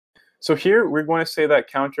So here we're going to say that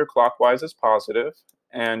counterclockwise is positive,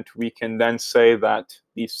 and we can then say that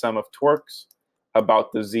the sum of torques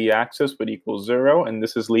about the z-axis would equal 0, and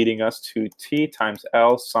this is leading us to T times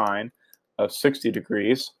L sine of 60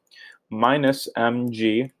 degrees minus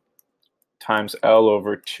mg times L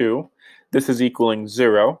over 2. This is equaling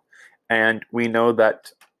 0, and we know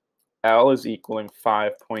that L is equaling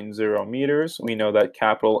 5.0 meters. We know that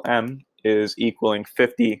capital M is equaling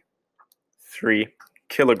 53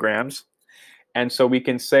 kilograms. And so we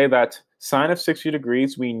can say that sine of 60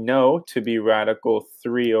 degrees we know to be radical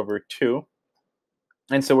 3 over 2.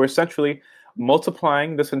 And so we're essentially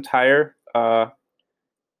multiplying this entire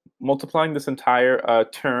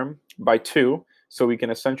term by 2, so we can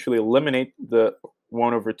essentially eliminate the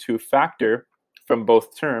 1 over 2 factor from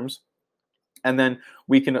both terms. And then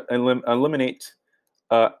we can eliminate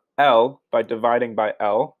L by dividing by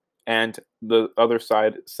L, and the other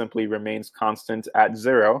side simply remains constant at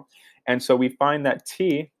 0. And so we find that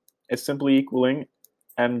T is simply equaling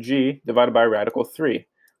mg divided by radical 3.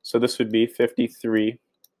 So this would be 53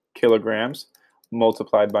 kilograms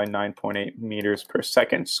multiplied by 9.8 meters per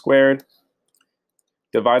second squared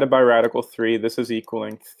divided by radical 3. This is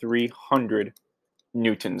equaling 300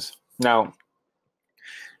 newtons. Now,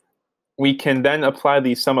 we can then apply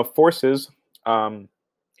the sum of forces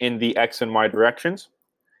in the x and y directions.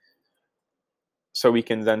 So we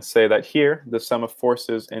can then say that here the sum of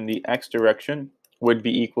forces in the x direction would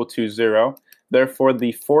be equal to 0. Therefore,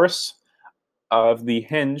 the force of the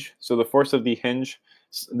hinge, so the force of the hinge,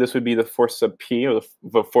 this would be the force sub p, or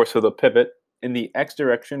the force of the pivot, in the x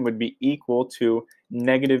direction would be equal to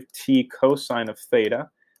negative t cosine of theta.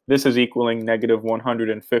 This is equaling negative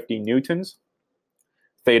 150 newtons,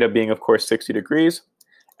 theta being, of course, 60 degrees.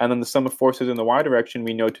 And then the sum of forces in the y direction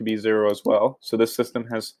we know to be 0 as well. So this system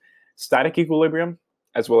has static equilibrium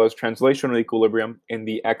as well as translational equilibrium in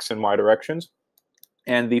the x and y directions.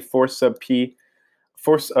 And the force sub p,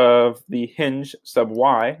 force of the hinge sub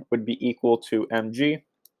y would be equal to mg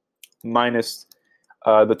minus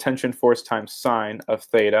the tension force times sine of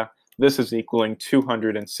theta. This is equaling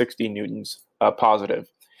 260 newtons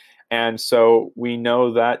positive. And so we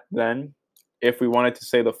know that then if we wanted to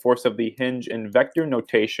say the force of the hinge in vector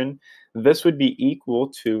notation, this would be equal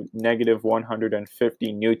to negative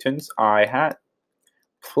 150 newtons I hat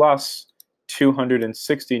plus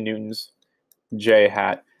 260 newtons j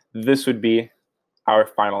hat. This would be our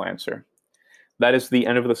final answer. That is the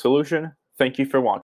end of the solution. Thank you for watching.